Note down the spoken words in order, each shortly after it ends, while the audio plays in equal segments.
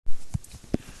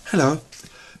Hello.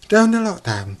 During the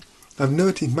lockdown, I've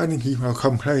noticed many people are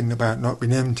complaining about not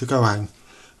being able to go out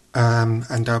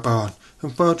and are bored.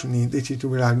 Unfortunately, this is the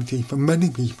reality for many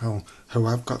people who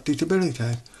have got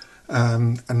disabilities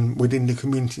and within the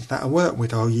communities that I work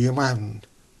with all year round.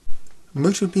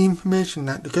 Much of the information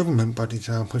that the government bodies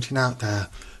are putting out there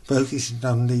focuses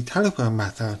on the telephone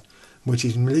method, which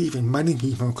is leaving many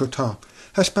people cut off,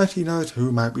 especially those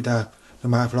who might be deaf. They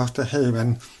might have lost their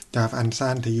hearing, they have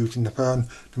anxiety using the phone,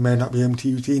 they may not be able to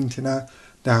use the internet,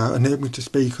 they are unable to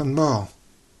speak and more.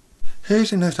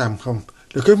 Here's an example.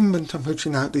 The government are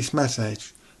putting out this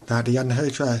message that the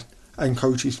NHS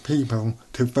encourages people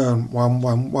to phone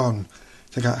 111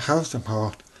 to get health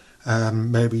support,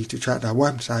 maybe to check their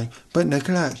website, but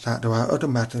neglects that there are other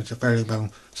methods available,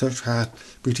 such as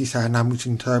British Sign Language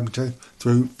interpreters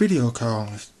through video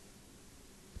calls.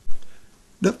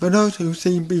 For those who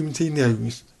see BBC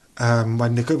News,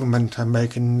 when the government are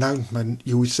making an announcement,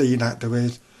 you will see that there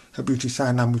is a British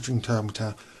Sign Language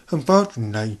interpreter.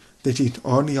 Unfortunately, this is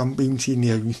only on BBC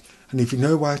News, and if you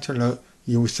know where to look,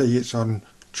 you will see it's on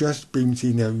just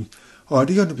BBC News. All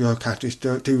the other broadcasters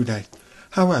don't do this.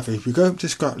 However, if you go up to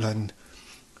Scotland,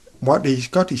 what the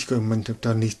Scottish government have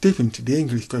done is different to the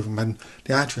English government.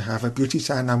 They actually have a British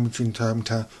Sign Language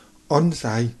interpreter on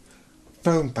site,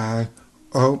 phoned by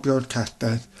all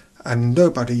broadcasters, and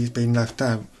nobody is being left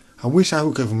out. I wish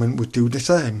our government would do the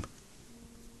same.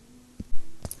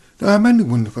 There are many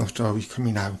wonderful stories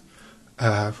coming out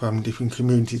from different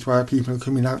communities where people are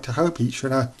coming out to help each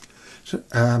other,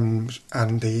 and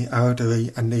the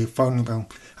elderly and the vulnerable.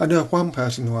 I know of one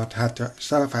person who had to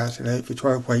self-isolate for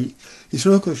 12 weeks. His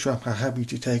local shop are happy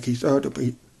to take his order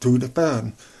through the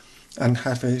phone and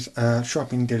have his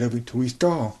shopping delivered to his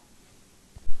door.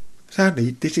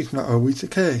 Sadly, this is not always the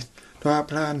case. There are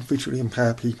blind, visually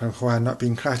impaired people who are not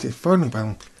being classed as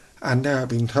vulnerable, and they are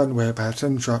being turned away by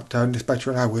some shop during the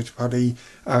special hours for the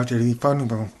elderly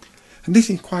vulnerable. And this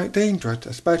is quite dangerous,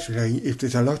 especially if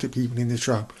there's a lot of people in the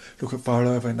shop who could fall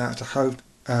over and that's a health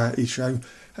issue.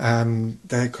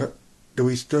 There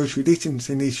is social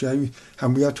distancing issue,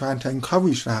 and we are trying to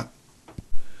encourage that.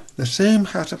 The same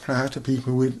has applied to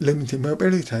people with limited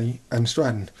mobility and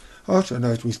strength. Also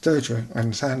those with surgery and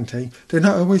insanity, they're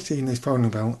not always seen as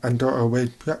vulnerable and don't always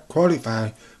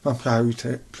qualify for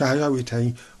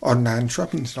priority online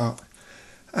shopping stock.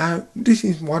 This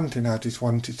is one thing I just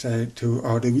want to say to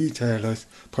all the retailers,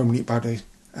 public bodies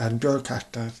and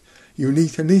broadcasters. You need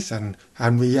to listen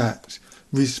and react,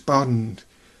 respond,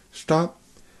 stop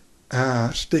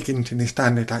sticking to the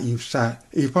standard that you've set,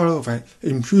 evolve it,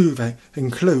 improve it,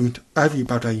 include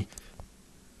everybody.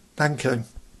 Thank you.